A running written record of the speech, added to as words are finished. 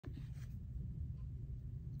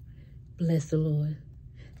Bless the Lord.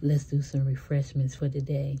 Let's do some refreshments for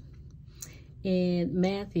today. In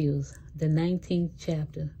Matthew's, the 19th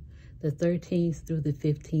chapter, the 13th through the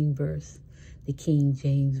 15th verse, the King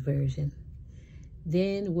James Version.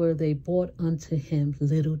 Then were they brought unto him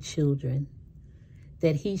little children,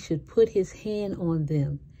 that he should put his hand on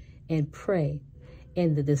them and pray,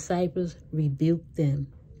 and the disciples rebuked them.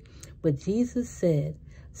 But Jesus said,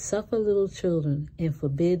 Suffer little children, and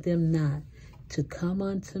forbid them not to come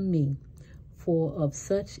unto me, for of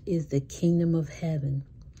such is the kingdom of heaven.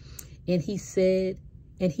 And he said,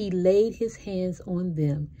 and he laid his hands on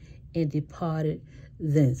them and departed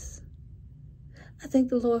thence. I thank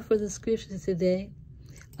the Lord for the scriptures today.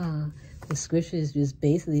 The scripture is just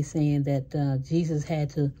basically saying that Jesus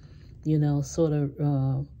had to, sort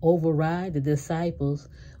of override the disciples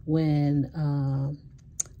when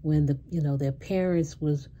their parents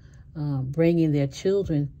was bringing their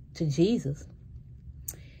children to Jesus.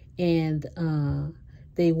 And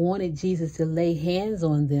they wanted Jesus to lay hands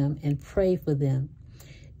on them and pray for them.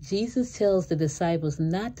 Jesus tells the disciples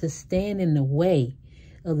not to stand in the way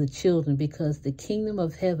of the children because the kingdom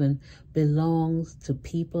of heaven belongs to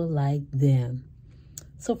people like them.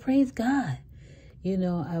 So praise God.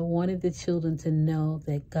 I wanted the children to know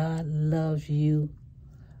that God loves you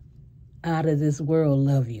out of this world,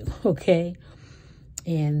 love you, okay?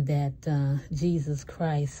 And that Jesus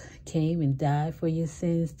Christ came and died for your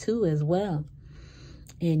sins too as well.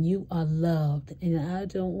 And you are loved. And I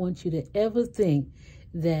don't want you to ever think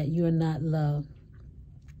that you're not loved.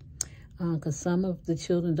 Because some of the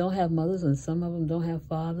children don't have mothers and some of them don't have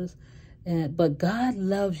fathers. But God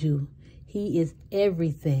loves you. He is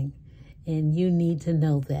everything. And you need to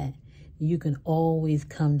know that. You can always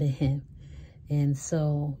come to him. And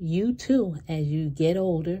so you too, as you get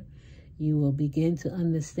older, you will begin to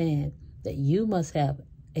understand that you must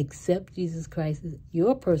accept Jesus Christ as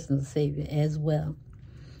your personal Savior as well.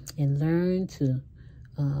 And learn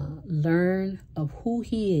of who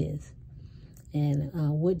he is and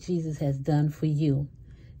what Jesus has done for you.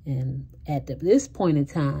 And at this point in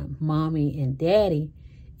time, mommy and daddy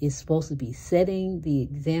is supposed to be setting the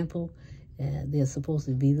example. They're supposed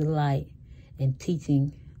to be the light and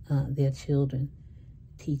teaching their children,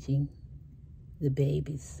 teaching the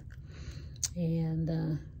babies.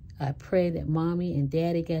 And I pray that mommy and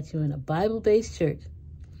daddy got you in a Bible-based church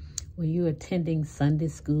where you're attending Sunday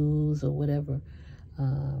schools or whatever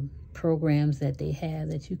programs that they have,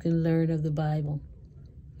 that you can learn of the Bible,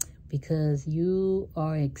 because you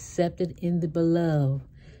are accepted in the beloved.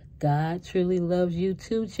 God truly loves you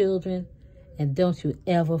too, children, and don't you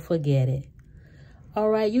ever forget it. All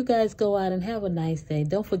right, you guys go out and have a nice day.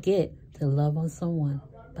 Don't forget to love on someone.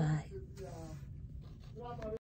 Bye.